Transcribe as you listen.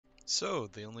So,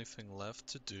 the only thing left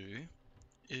to do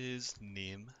is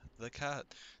name the cat.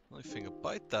 The only thing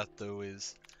about that though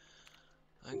is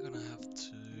I'm gonna have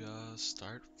to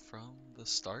start from the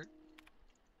start.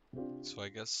 So I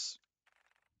guess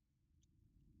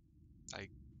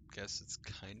it's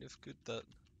kind of good that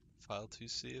file to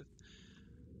save.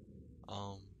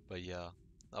 But yeah,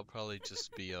 I'll probably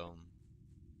just be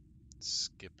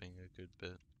skipping a good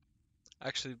bit.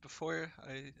 Actually, before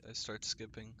I start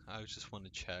skipping, I just want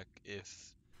to check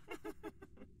if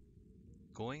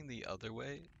going the other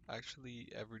way actually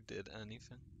ever did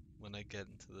anything when I get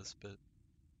into this bit.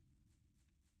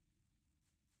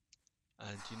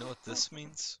 And you know what this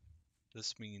means?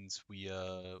 This means we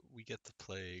get to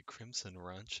play Crimson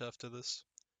Ranch after this.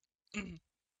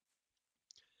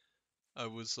 I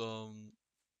was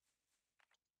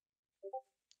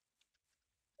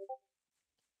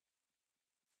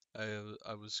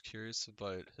I was curious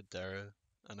about hedera,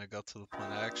 and I got to the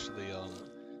point I actually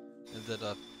ended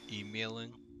up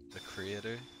emailing the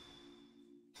creator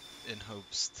in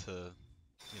hopes to,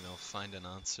 find an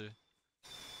answer.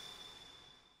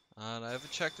 And I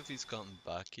haven't checked if he's gotten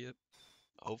back yet.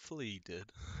 Hopefully he did.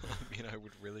 I mean, I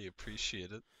would really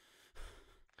appreciate it.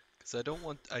 Because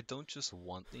I don't just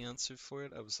want the answer for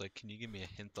it. I was like, can you give me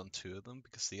a hint on two of them?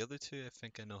 Because the other two I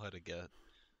think I know how to get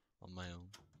on my own,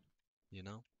 you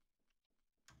know?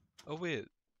 Oh wait,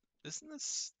 isn't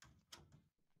this...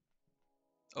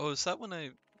 Oh, is that when I...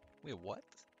 Wait, what?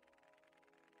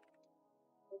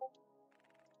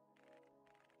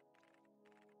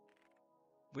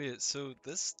 Wait, so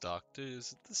this doctor,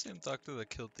 is it the same doctor that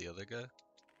killed the other guy?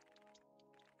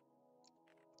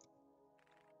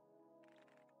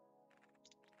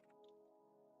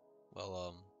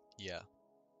 Well, yeah.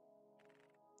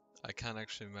 I can't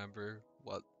actually remember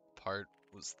what part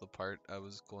was the part I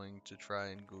was going to try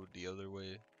and go the other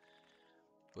way.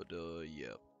 But,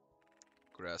 yeah.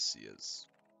 Gracias.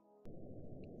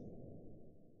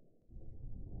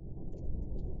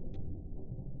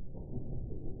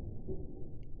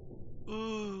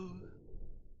 Ooh.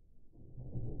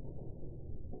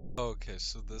 Okay,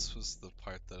 so this was the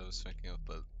part that I was thinking of,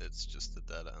 but it's just a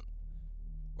dead end.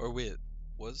 Or wait,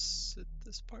 was it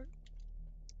this part?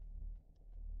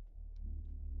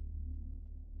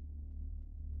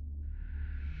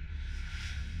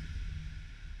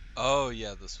 Oh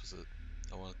yeah, this was it.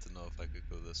 I wanted to know if I could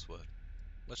go this way.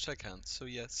 Which I can't, so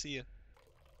yeah, see ya.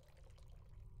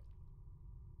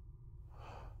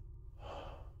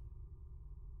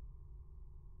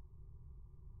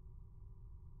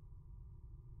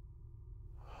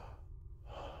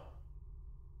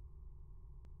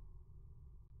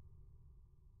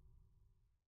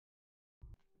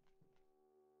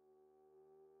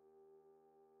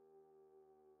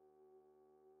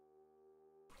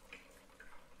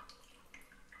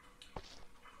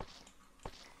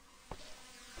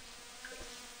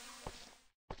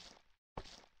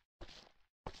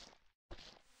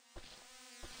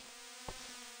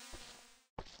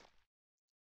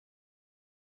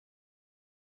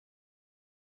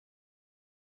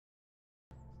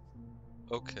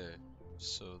 Okay,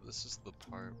 so this is the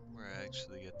part where I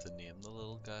actually get to name the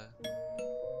little guy.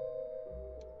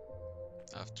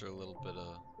 After a little bit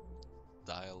of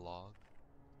dialogue.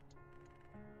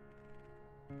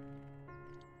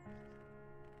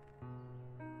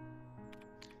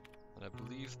 And I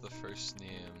believe the first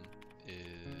name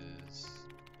is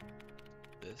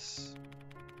this.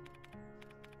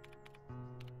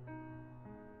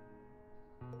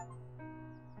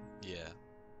 Yeah.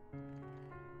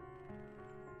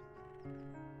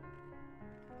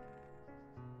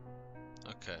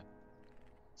 Okay.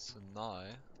 So now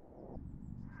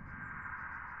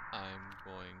I'm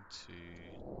going to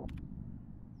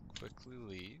quickly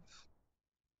leave.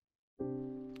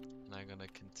 And I'm gonna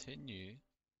continue.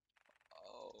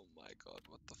 Oh my god,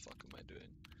 what the fuck am I doing?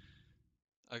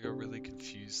 I got really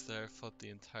confused there. I thought the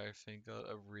entire thing got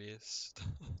erased.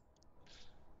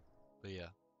 But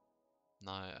yeah,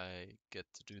 now I get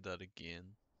to do that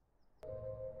again.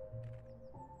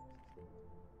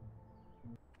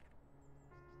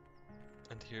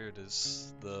 And here it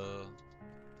is, the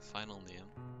final name.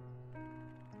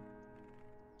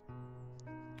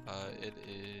 It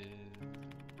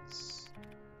is...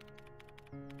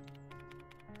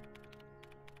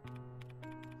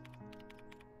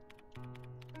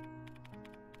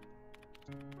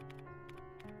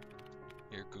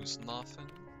 Here goes nothing.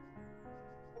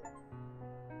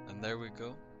 And there we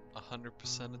go,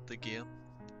 100% of the game.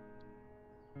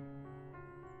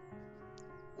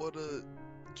 What a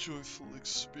joyful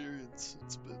experience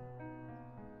it's been.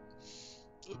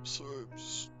 I'm sorry, I'm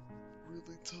just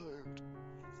really tired.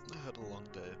 I had a long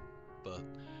day, but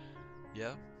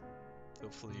yeah,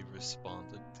 hopefully you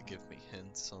responded to give me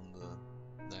hints on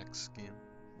the next game.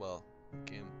 Well,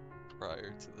 game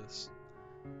prior to this.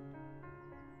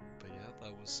 But yeah,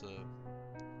 that was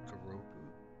GUROBU,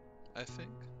 I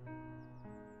think.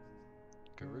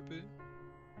 GUROBU?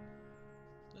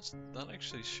 Just not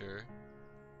actually sure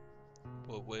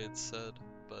what way it's said,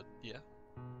 but yeah,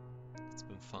 it's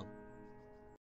been fun.